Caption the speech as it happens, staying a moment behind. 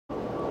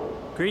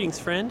Greetings,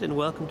 friend, and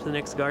welcome to the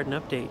next garden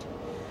update.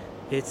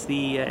 It's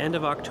the end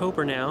of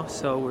October now,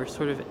 so we're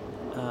sort of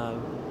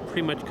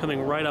pretty much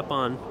coming right up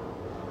on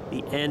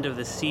the end of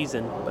the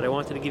season, but I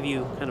wanted to give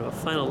you kind of a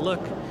final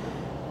look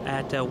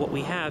at what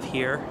we have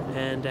here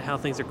and how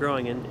things are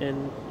growing,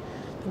 and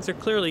things are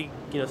clearly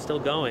still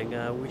going.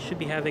 We should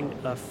be having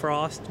a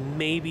frost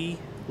maybe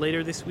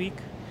later this week,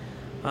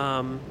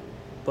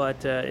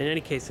 but in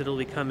any case it'll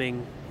be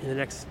coming in the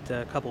next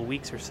couple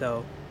weeks or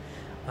so.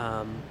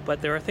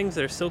 But there are things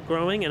that are still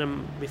growing,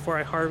 and before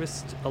I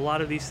harvest a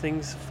lot of these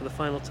things for the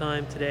final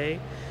time today,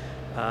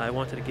 I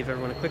wanted to give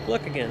everyone a quick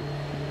look again.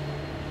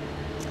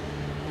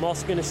 I'm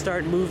also going to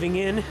start moving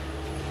in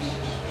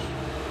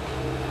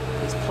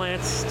these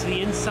plants to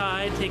the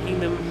inside, taking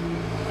them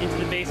into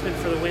the basement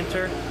for the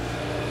winter.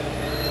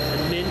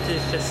 The mint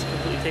is just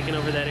completely taken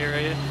over that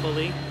area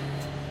fully.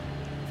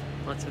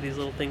 Lots of these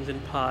little things in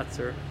pots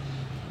are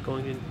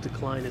going to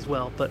decline as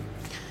well, but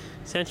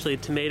essentially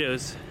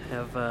tomatoes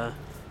have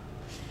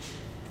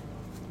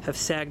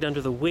sagged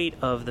under the weight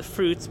of the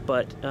fruits,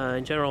 but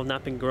in general have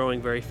not been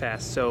growing very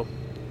fast. So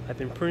I've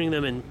been pruning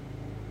them, and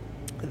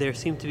there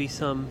seem to be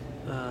some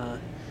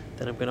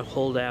that I'm going to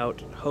hold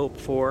out hope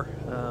for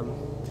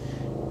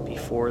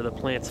before the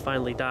plants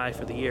finally die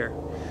for the year.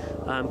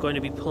 I'm going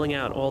to be pulling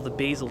out all the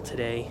basil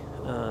today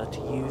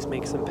to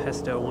make some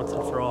pesto once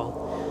and for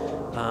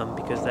all,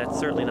 because that's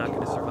certainly not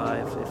going to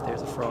survive if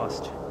there's a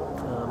frost.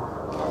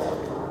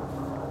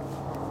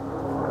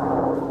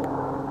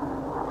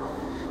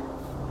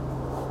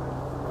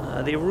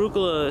 The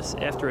arugula,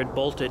 after it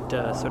bolted,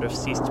 sort of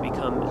ceased to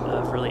become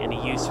of really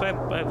any use, so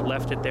I've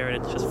left it there,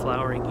 and it's just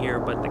flowering here.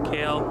 But the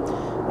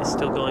kale is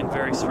still going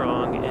very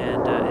strong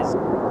and is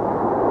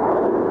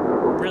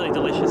really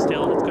delicious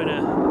still, and it's going to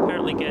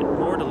apparently get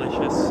more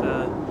delicious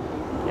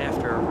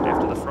after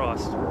the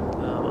frost.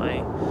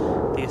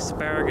 The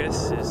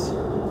asparagus is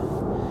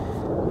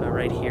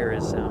right here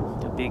is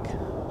a big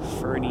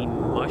ferny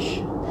mush,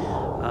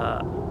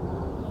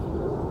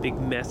 big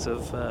mess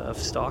of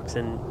stalks,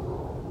 and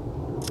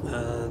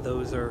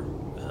those are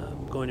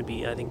going to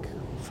be, I think,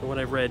 from what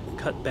I've read,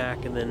 cut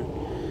back and then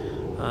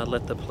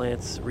let the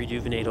plants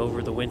rejuvenate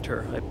over the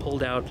winter. I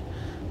pulled out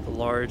the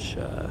large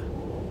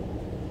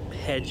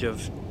hedge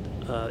of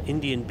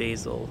Indian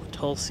basil,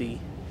 Tulsi,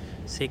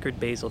 sacred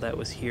basil that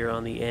was here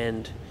on the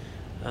end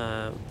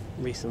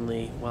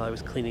recently while I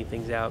was cleaning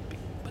things out,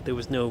 but there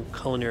was no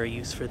culinary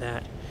use for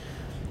that.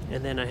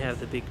 And then I have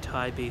the big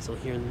Thai basil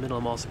here in the middle.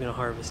 I'm also going to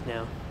harvest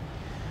now.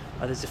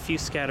 There's a few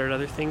scattered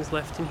other things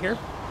left in here,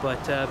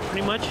 but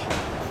pretty much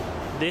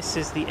this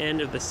is the end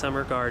of the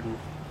summer garden.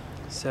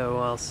 So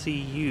I'll see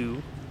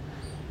you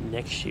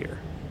next year.